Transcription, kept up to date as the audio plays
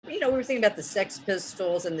we were thinking about the Sex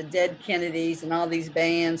Pistols and the Dead Kennedys and all these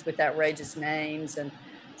bands with outrageous names. And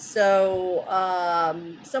so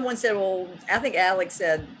someone said, well, I think Alex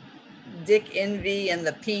said Dick Envy and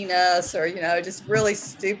the Peanuts, or, just really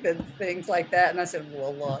stupid things like that. And I said,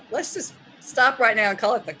 well, look, let's just stop right now and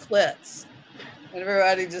call it the Clits. And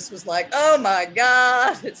everybody just was like, oh my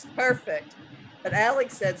God, it's perfect. But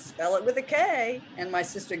Alex said, spell it with a K. And my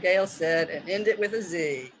sister Gail said, and end it with a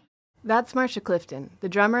Z. That's Marcia Clifton, the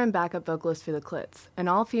drummer and backup vocalist for the Clits, an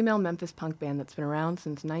all-female Memphis punk band that's been around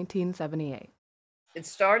since 1978. It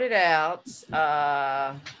started out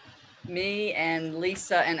me and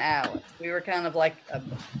Lisa and Alex. We were kind of like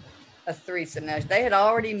a threesome. Now, they had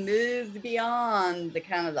already moved beyond the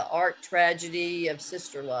kind of the art tragedy of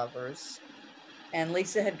Sister Lovers. And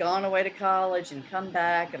Lisa had gone away to college and come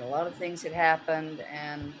back, and a lot of things had happened.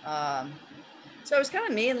 And so it was kind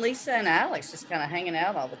of me and Lisa and Alex just kind of hanging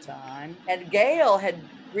out all the time. And Gail had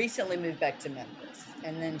recently moved back to Memphis.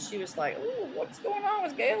 And then she was like, oh, what's going on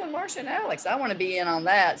with Gail and Marcia and Alex? I want to be in on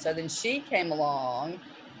that. So then she came along.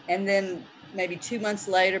 And then maybe 2 months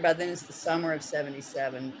later, by then it's the summer of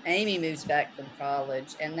 77, Amy moves back from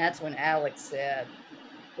college. And that's when Alex said,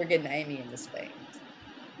 we're getting Amy in this band.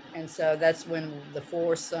 And so that's when the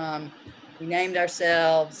foursome, we named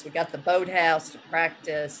ourselves, we got the boathouse to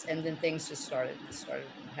practice, and then things just started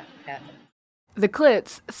happening. The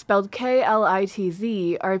Clits, spelled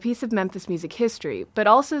K-L-I-T-Z, are a piece of Memphis music history, but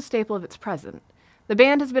also a staple of its present. The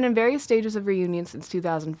band has been in various stages of reunion since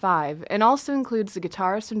 2005, and also includes the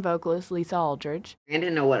guitarist and vocalist Lisa Aldridge. I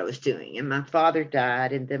didn't know what I was doing, and my father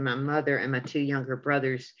died, and then my mother and my two younger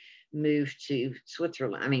brothers moved to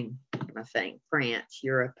Switzerland, France,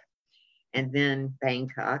 Europe, and then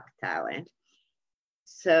Bangkok, Thailand.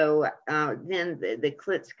 So then the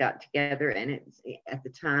Clits got together, and at the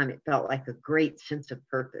time it felt like a great sense of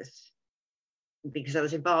purpose because I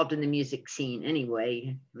was involved in the music scene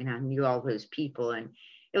anyway. I knew all those people, and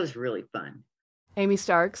it was really fun. Amy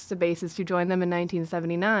Starks, the bassist who joined them in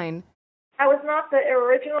 1979. I was not the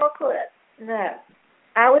original Clits, no.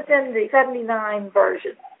 I was in the 79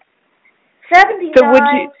 version.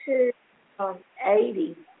 79 to 80.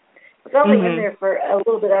 I was only in there for a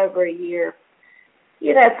little bit over a year.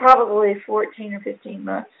 Probably 14 or 15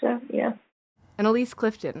 months, so yeah. And Elise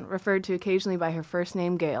Clifton, referred to occasionally by her first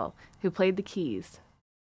name, Gail, who played the keys.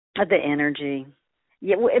 The energy.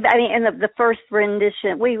 Yeah, in the first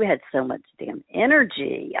rendition, we had so much damn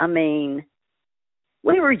energy.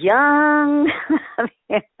 We were young.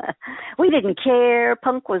 We didn't care.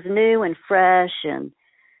 Punk was new and fresh, and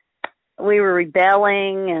we were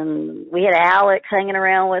rebelling, and we had Alex hanging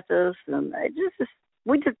around with us, and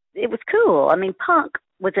it was cool. Punk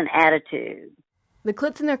was an attitude. The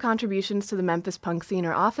Clits and their contributions to the Memphis punk scene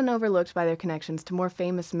are often overlooked by their connections to more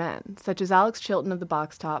famous men, such as Alex Chilton of the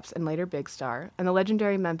Box Tops and later Big Star, and the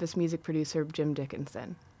legendary Memphis music producer Jim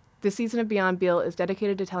Dickinson. This season of Beyond Beale is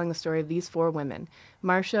dedicated to telling the story of these four women,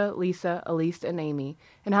 Marcia, Lisa, Elise, and Amy,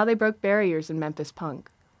 and how they broke barriers in Memphis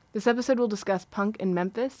punk. This episode will discuss punk in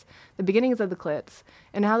Memphis, the beginnings of the Clits,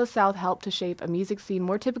 and how the South helped to shape a music scene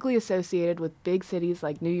more typically associated with big cities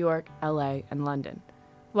like New York, LA, and London.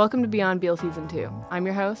 Welcome to Beyond Beale Season 2. I'm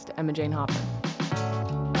your host, Emma Jane Hopper.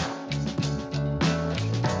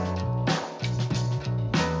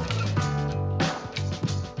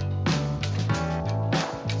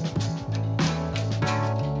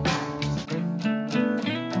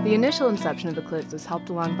 The initial inception of the Clits was helped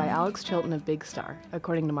along by Alex Chilton of Big Star,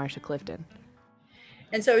 according to Marcia Clifton.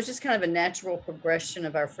 And so it was just kind of a natural progression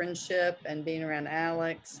of our friendship and being around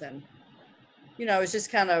Alex. And, it was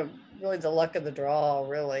just kind of really the luck of the draw,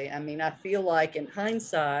 really. I feel like in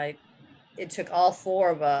hindsight, it took all four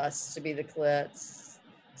of us to be the Clits,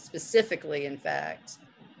 specifically, in fact.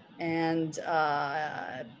 And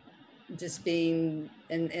just being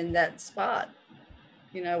in that spot,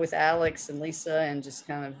 with Alex and Lisa and just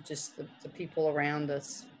kind of just the people around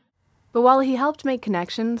us. But while he helped make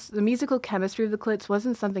connections, the musical chemistry of the Clits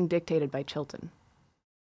wasn't something dictated by Chilton.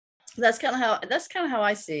 That's kind of how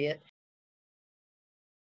I see it.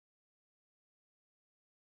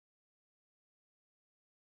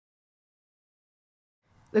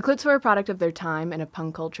 The Clits were a product of their time and of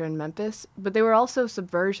punk culture in Memphis, but they were also a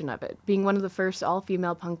subversion of it, being one of the first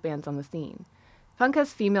all-female punk bands on the scene. Punk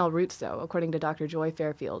has female roots, though, according to Dr. Joy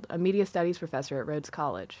Fairfield, a media studies professor at Rhodes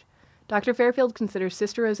College. Dr. Fairfield considers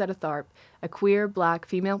Sister Rosetta Tharpe a queer, black,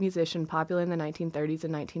 female musician popular in the 1930s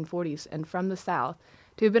and 1940s and from the South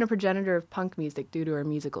to have been a progenitor of punk music due to her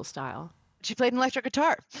musical style. she played an electric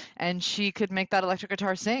guitar, and she could make that electric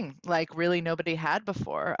guitar sing like really nobody had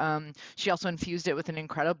before. She also infused it with an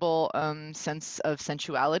incredible sense of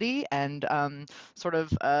sensuality and sort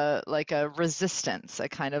of like a resistance, a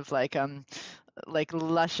kind of like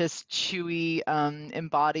luscious, chewy,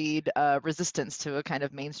 embodied resistance to a kind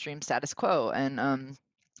of mainstream status quo. And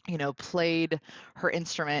played her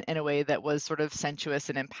instrument in a way that was sort of sensuous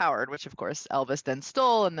and empowered, which of course Elvis then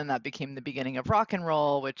stole, and then that became the beginning of rock and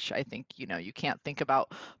roll, which I think, you can't think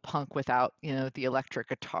about punk without, the electric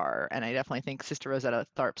guitar. And I definitely think Sister Rosetta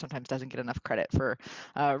Tharpe sometimes doesn't get enough credit for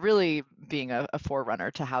really being a forerunner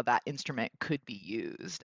to how that instrument could be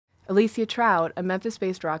used. Alicia Trout, a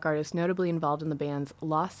Memphis-based rock artist notably involved in the bands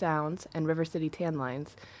Lost Sounds and River City Tan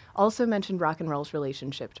Lines, also mentioned rock and roll's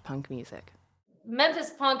relationship to punk music. Memphis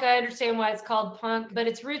punk, I understand why it's called punk, but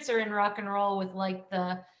its roots are in rock and roll with like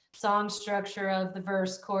the song structure of the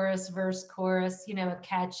verse, chorus, a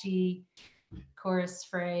catchy chorus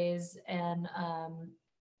phrase. And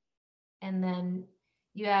then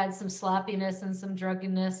you add some sloppiness and some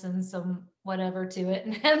drunkenness and some whatever to it.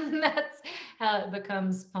 And that's how it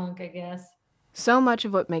becomes punk, I guess. So much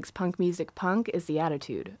of what makes punk music punk is the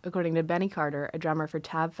attitude, according to Benny Carter, a drummer for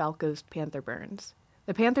Tab Falco's Panther Burns.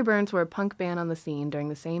 The Panther Burns were a punk band on the scene during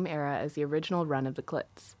the same era as the original run of the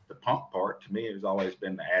Clits. The punk part, to me, has always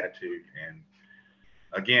been the attitude. And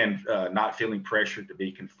again, not feeling pressured to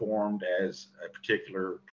be conformed as a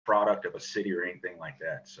particular product of a city or anything like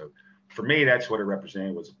that. So for me, that's what it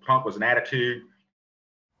represented. Punk was an attitude.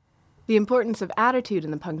 The importance of attitude in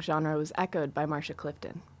the punk genre was echoed by Marcia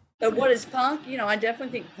Clifton. But what is punk? I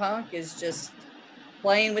definitely think punk is just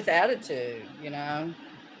playing with attitude, And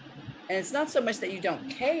it's not so much that you don't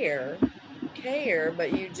care,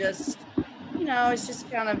 but you just, it's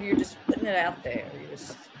just kind of, you're just putting it out there.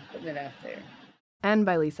 And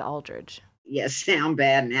by Lisa Aldridge. Yes, sound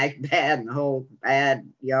bad and act bad and the whole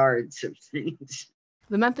bad yards of things.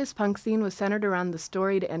 The Memphis punk scene was centered around the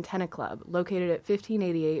storied Antenna Club, located at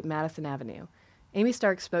 1588 Madison Avenue. Amy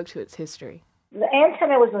Stark spoke to its history. The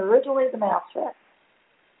Antenna was originally the Mousetrap.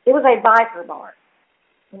 It was a biker bar,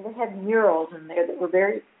 and they had murals in there that were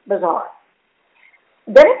very bizarre.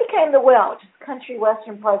 Then it became the Well, which is a country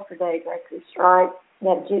western place for day drinkers, right? They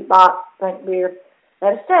had a jukebox, drink beer, they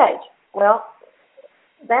had a stage. Well,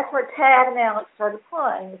 that's where Tab and Alex started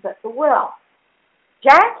playing, was at the Well.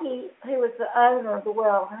 Jackie, who was the owner of the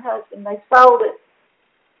Well, her husband, they sold it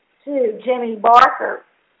to Jimmy Barker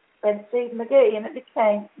and Steve McGee, and it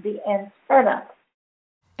became the Antenna.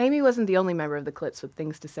 Amy wasn't the only member of the Clits with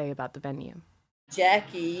things to say about the venue.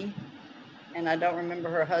 Jackie, and I don't remember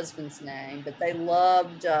her husband's name, but they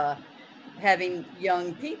loved having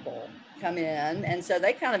young people come in, and so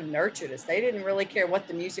they kind of nurtured us. They didn't really care what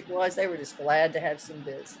the music was. They were just glad to have some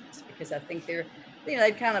business, because I think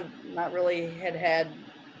they kind of not really had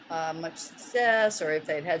much success, or if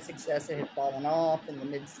they'd had success, it had fallen off in the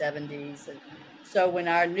mid-'70s. And so when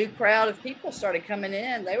our new crowd of people started coming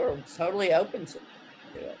in, they were totally open to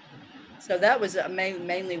it. So that was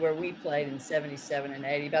mainly where we played in 77 and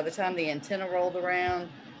 80. By the time the Antenna rolled around,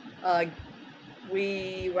 I think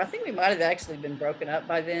we might have actually been broken up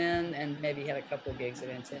by then and maybe had a couple of gigs at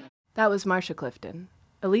Antenna. That was Marcia Clifton.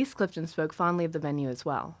 Elise Clifton spoke fondly of the venue as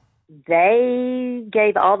well. They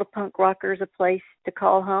gave all the punk rockers a place to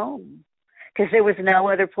call home because there was no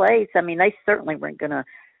other place. I mean, they certainly weren't going to,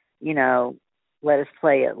 let us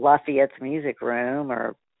play at Lafayette's Music Room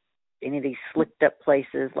or any of these slicked up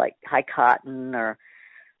places like High Cotton, or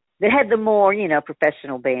they had the more,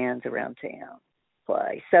 professional bands around town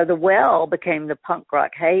play. So the Well became the punk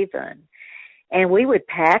rock haven, and we would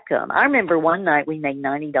pack them. I remember one night we made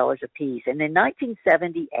 $90 a piece, and in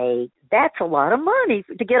 1978, that's a lot of money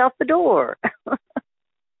to get off the door.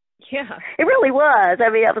 Yeah. It really was. I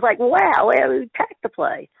mean, I was like, wow, we packed the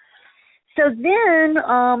place. So then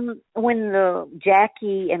when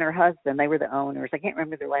Jackie and her husband, they were the owners, I can't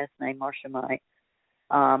remember their last name, Marcia might,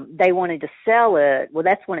 they wanted to sell it. Well,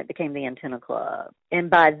 that's when it became the Antenna Club. And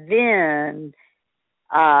by then,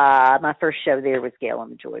 my first show there was Gail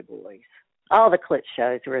and the Joy Boys. All the Clit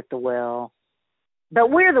shows were at the Well.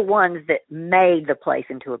 But we're the ones that made the place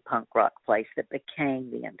into a punk rock place that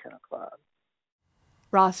became the Antenna Club.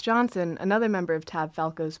 Ross Johnson, another member of Tab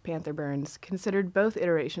Falco's Panther Burns, considered both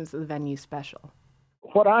iterations of the venue special.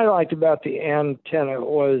 What I liked about the Antenna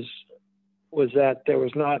was that there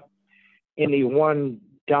was not any one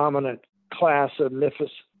dominant class of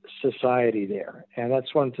Memphis society there. And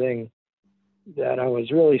that's one thing that I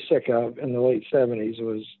was really sick of in the late 70s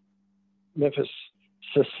was Memphis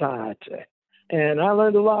society. And I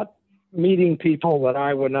learned a lot meeting people that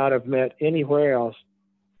I would not have met anywhere else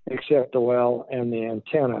except the Well and the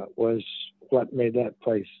Antenna was what made that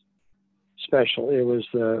place special. It was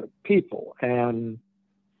the people, and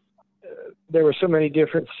there were so many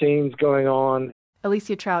different scenes going on.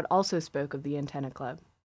 Alicia Trout also spoke of the Antenna Club.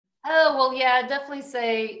 Oh, well, yeah, I'd definitely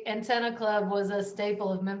say Antenna Club was a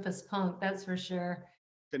staple of Memphis punk, that's for sure.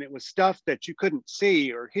 And it was stuff that you couldn't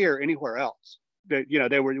see or hear anywhere else. That, you know,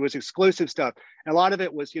 it was exclusive stuff. And a lot of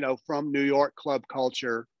it was, you know, from New York club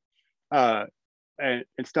culture and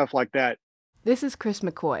stuff like that. This is Chris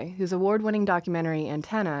McCoy, whose award-winning documentary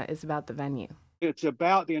Antenna is about the venue. It's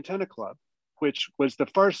about the Antenna Club, which was the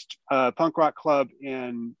first punk rock club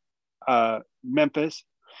in Memphis.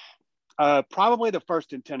 Probably the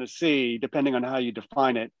first in Tennessee, depending on how you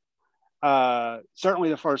define it. Certainly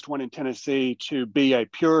the first one in Tennessee to be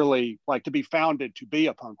to be founded to be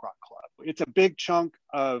a punk rock club. It's a big chunk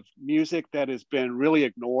of music that has been really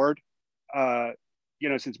ignored, you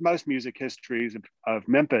know, since most music histories of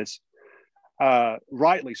Memphis,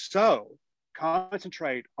 rightly so,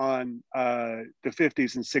 concentrate on the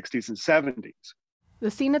 50s and 60s and 70s.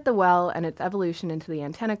 The scene at the Well and its evolution into the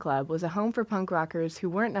Antenna Club was a home for punk rockers who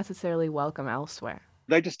weren't necessarily welcome elsewhere.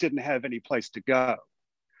 They just didn't have any place to go.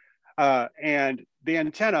 And the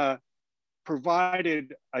Antenna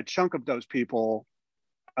provided a chunk of those people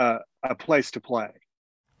a place to play.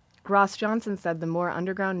 Ross Johnson said the more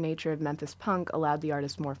underground nature of Memphis punk allowed the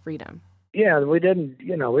artists more freedom. Yeah, we didn't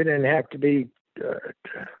have to be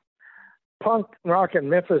punk rock in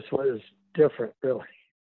Memphis was different, really.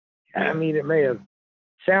 I mean, it may have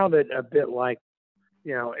sounded a bit like,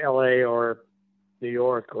 you know, LA or New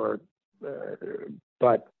York,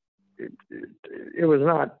 but it was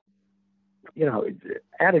not, you know,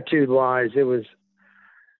 attitude-wise, it was,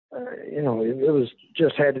 you know, it was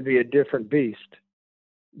just had to be a different beast.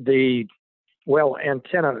 The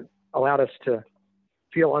Antenna allowed us to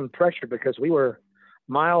feel unpressured because we were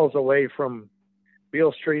miles away from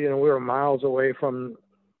Beale Street and we were miles away from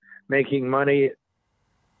making money.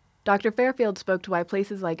 Dr. Fairfield spoke to why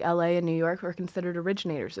places like LA and New York were considered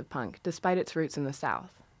originators of punk, despite its roots in the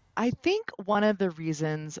South. I think one of the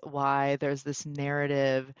reasons why there's this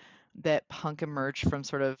narrative that punk emerged from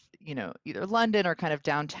sort of, you know, either London or kind of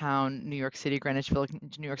downtown New York City, Greenwich Village,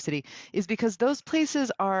 New York City, is because those places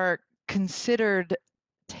are considered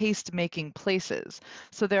taste-making places.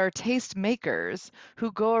 So there are taste makers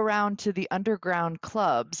who go around to the underground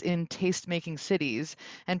clubs in taste-making cities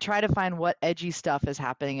and try to find what edgy stuff is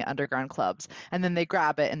happening at underground clubs. And then they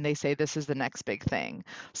grab it and they say, this is the next big thing.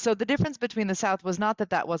 So the difference between the South was not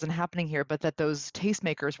that that wasn't happening here, but that those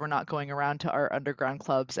tastemakers were not going around to our underground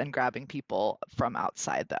clubs and grabbing people from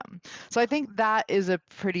outside them. So I think that is a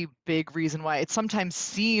pretty big reason why it sometimes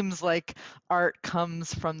seems like art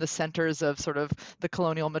comes from the centers of sort of the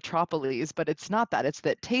colonial metropolis, but it's not that. It's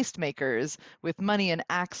that tastemakers with money and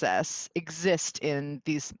access exist in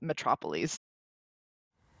these metropolis.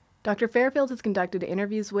 Dr. Fairfield has conducted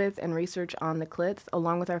interviews with and research on the Clits,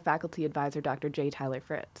 along with our faculty advisor, Dr. J. Tyler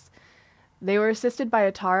Fritz. They were assisted by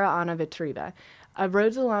Atara Anna Vitrida, a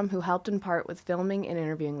Rhodes alum who helped in part with filming and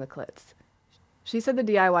interviewing the Clits. She said the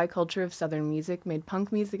DIY culture of Southern music made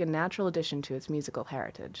punk music a natural addition to its musical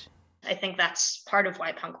heritage. I think that's part of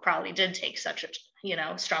why punk probably did take such a, you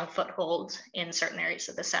know, strong foothold in certain areas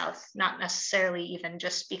of the South, not necessarily even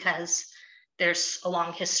just because there's a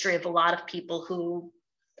long history of a lot of people who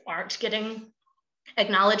aren't getting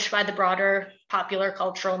acknowledged by the broader popular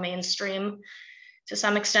cultural mainstream to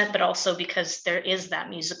some extent, but also because there is that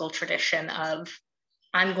musical tradition of,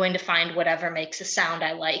 I'm going to find whatever makes a sound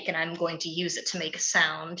I like, and I'm going to use it to make a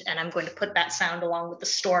sound, and I'm going to put that sound along with the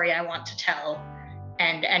story I want to tell,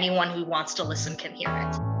 and anyone who wants to listen can hear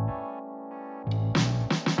it.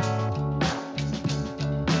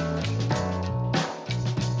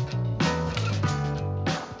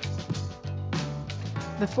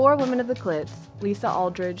 The four women of the Clits, Lisa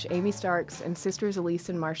Aldridge, Amy Starks, and sisters Elise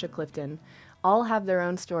and Marcia Clifton, all have their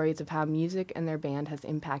own stories of how music and their band has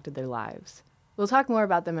impacted their lives. We'll talk more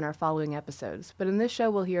about them in our following episodes, but in this show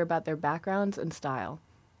we'll hear about their backgrounds and style.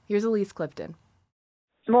 Here's Elise Clifton.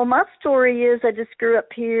 Well, my story is I just grew up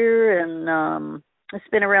here and I've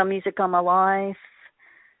been around music all my life.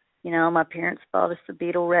 You know, my parents bought us the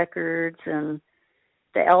Beatle records and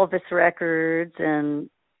the Elvis records, and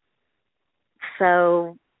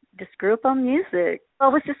so just grew up on music. I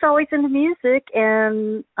was just always into music,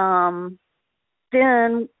 and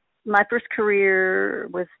then my first career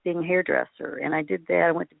was being a hairdresser, and I did that.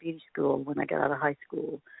 I went to beauty school when I got out of high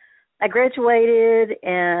school. I graduated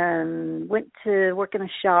and went to work in a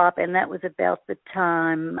shop, and that was about the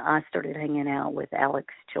time I started hanging out with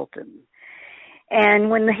Alex Chilton. And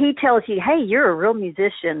when he tells you, hey, you're a real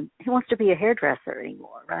musician, he wants to be a hairdresser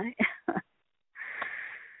anymore, right?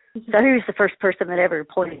 So he was the first person that ever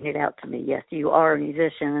pointed it out to me. Yes, you are a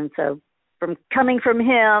musician. And so coming from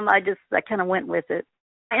him, I kind of went with it.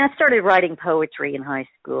 And I started writing poetry in high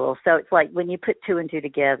school. So it's like when you put two and two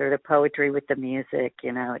together, the poetry with the music,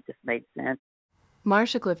 it just made sense.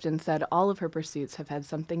 Marcia Clifton said all of her pursuits have had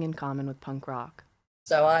something in common with punk rock.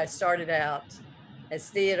 So I started out as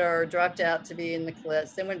theater, dropped out to be in the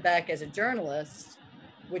Clits, then went back as a journalist,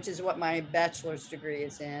 which is what my bachelor's degree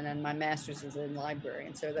is in, and my master's is in library.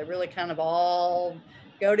 And so they really kind of all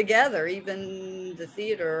go together, even the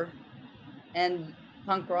theater and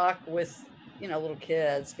punk rock with, little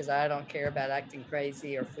kids, because I don't care about acting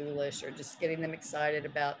crazy or foolish or just getting them excited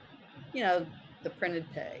about, the printed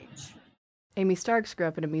page. Amy Starks grew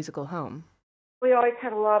up in a musical home. We always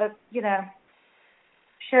had a lot of,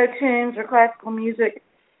 show tunes or classical music.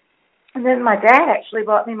 And then my dad actually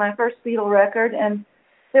bought me my first Beatle record, and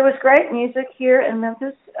there was great music here in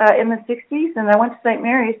Memphis in the 60s, and I went to St.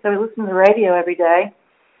 Mary's, so we listened to the radio every day.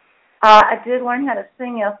 I did learn how to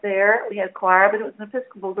sing out there. We had choir, but it was an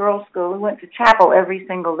Episcopal girls' school. We went to chapel every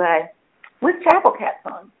single day with chapel caps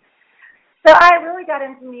on. So I really got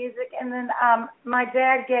into music, and then my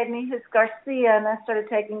dad gave me his Garcia, and I started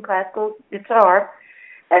taking classical guitar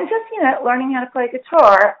and just, learning how to play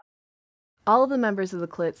guitar. All of the members of the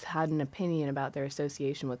Clits had an opinion about their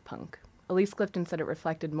association with punk. Elise Clifton said it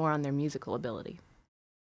reflected more on their musical ability.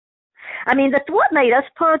 I mean, that's what made us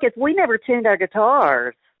punk is we never tuned our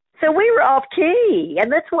guitars. So we were off key,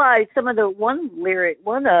 and that's why one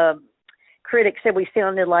critic said we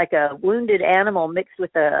sounded like a wounded animal mixed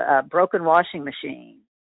with a broken washing machine.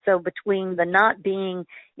 So between the not being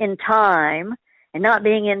in time and not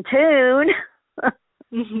being in tune.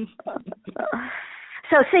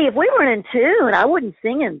 So see, if we weren't in tune, I wouldn't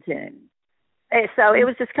sing in tune. So it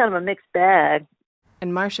was just kind of a mixed bag.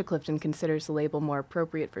 And Marcia Clifton considers the label more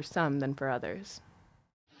appropriate for some than for others.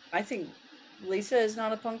 I think Lisa is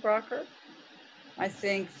not a punk rocker. I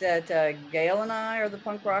think that Gail and I are the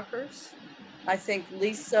punk rockers. I think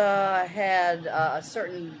Lisa had a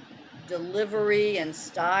certain delivery and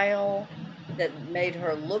style that made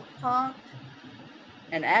her look punk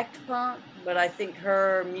and act punk, but I think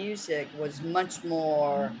her music was much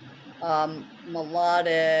more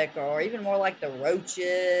melodic, or even more like the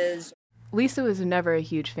Roaches. Lisa was never a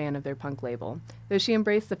huge fan of their punk label, though she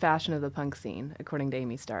embraced the fashion of the punk scene, according to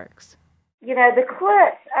Amy Starks. The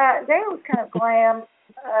Clits, they was kind of glam.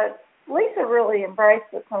 Lisa really embraced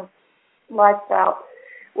the punk lifestyle.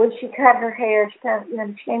 When she cut her hair, she kind of,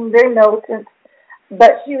 she became very militant,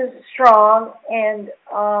 but she was strong, and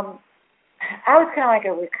I was kind of like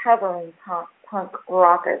a recovering punk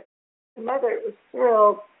rocker. My mother was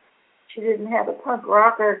thrilled she didn't have a punk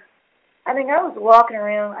rocker. I mean, I was walking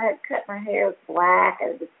around, I had cut my hair black,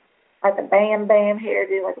 and like a Bam Bam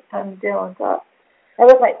hairdo, like a ponytail on top. I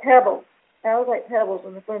looked like Pebbles. I was like Pebbles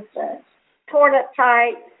in the Flintstones. Torn up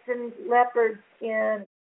tights and leopard skin.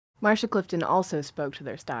 Marcia Clifton also spoke to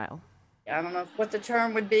their style. I don't know what the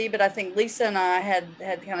term would be, but I think Lisa and I had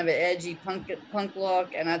kind of an edgy punk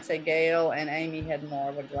look, and I'd say Gail and Amy had more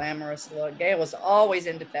of a glamorous look. Gail was always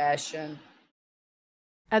into fashion.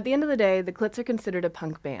 At the end of the day, the Clits are considered a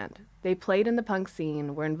punk band. They played in the punk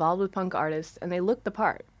scene, were involved with punk artists, and they looked the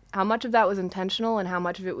part. How much of that was intentional and how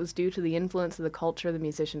much of it was due to the influence of the culture the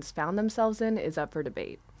musicians found themselves in is up for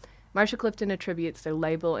debate. Marcia Clifton attributes their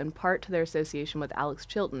label in part to their association with Alex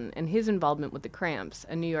Chilton and his involvement with the Cramps,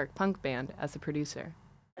 a New York punk band, as a producer.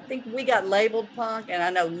 I think we got labeled punk, and I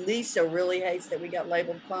know Lisa really hates that we got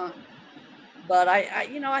labeled punk. But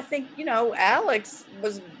I think Alex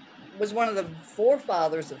was one of the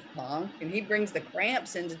forefathers of punk, and he brings the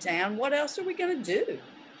Cramps into town. What else are we going to do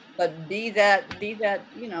but be that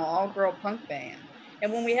all-girl punk band?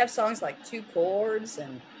 And when we have songs like Two Chords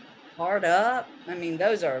and Hard Up, I mean,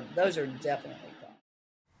 those are definitely punk.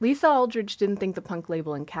 Lisa Aldridge didn't think the punk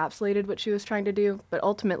label encapsulated what she was trying to do, but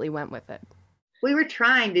ultimately went with it. We were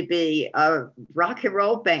trying to be a rock and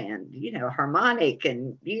roll band, harmonic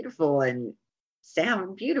and beautiful and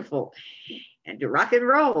sound beautiful, and to rock and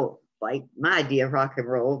roll. Like my idea of rock and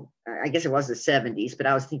roll, I guess it was the 70s, but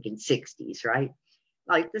I was thinking 60s, right?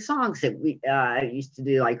 Like the songs that we used to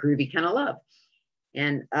do, like Groovy Kind of Love.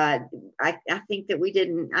 And I think that we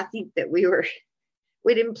didn't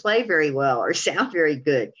play very well or sound very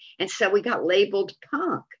good. And so we got labeled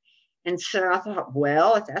punk. And so I thought,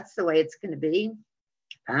 well, if that's the way it's going to be,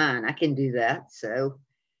 fine, I can do that. So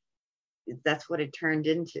that's what it turned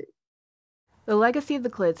into. The legacy of the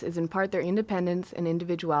Klits is in part their independence and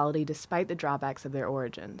individuality despite the drawbacks of their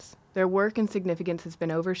origins. Their work and significance has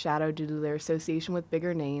been overshadowed due to their association with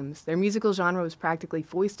bigger names. Their musical genre was practically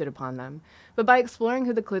foisted upon them. But by exploring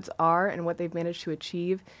who the Klits are and what they've managed to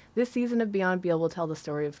achieve, this season of Beyond Beale will tell the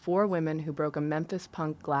story of 4 women who broke a Memphis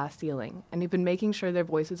punk glass ceiling and who've been making sure their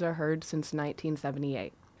voices are heard since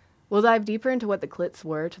 1978. We'll dive deeper into what the Klits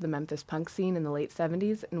were to the Memphis punk scene in the late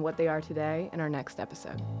 70s and what they are today in our next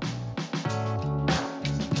episode.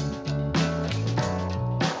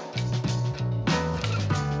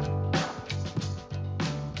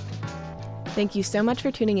 Thank you so much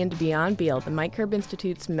for tuning in to Beyond Beale, the Mike Curb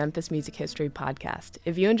Institute's Memphis Music History podcast.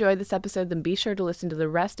 If you enjoyed this episode, then be sure to listen to the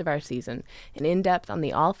rest of our season, an in-depth on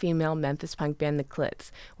the all-female Memphis punk band The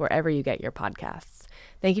Klits, wherever you get your podcasts.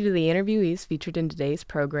 Thank you to the interviewees featured in today's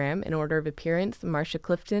program. In order of appearance, Marcia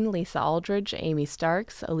Clifton, Lisa Aldridge, Amy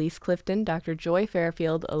Starks, Elise Clifton, Dr. Joy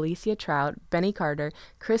Fairfield, Alicia Trout, Benny Carter,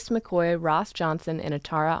 Chris McCoy, Ross Johnson, and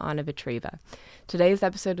Atara Anavitriva. Today's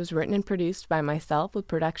episode was written and produced by myself with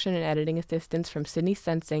production and editing assistance from Sydney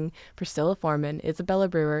Sensing, Priscilla Foreman, Isabella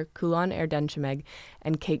Brewer, Kulan Erdenchemeg,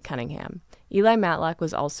 and Kate Cunningham. Eli Matlock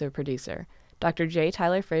was also producer. Dr. J.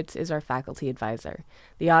 Tyler Fritz is our faculty advisor.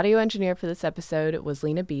 The audio engineer for this episode was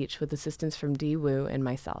Lena Beach with assistance from Dee Wu and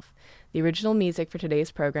myself. The original music for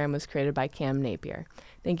today's program was created by Cam Napier.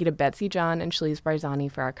 Thank you to Betsy John and Shaliz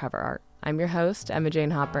Barzani for our cover art. I'm your host, Emma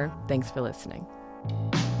Jane Hopper. Thanks for listening.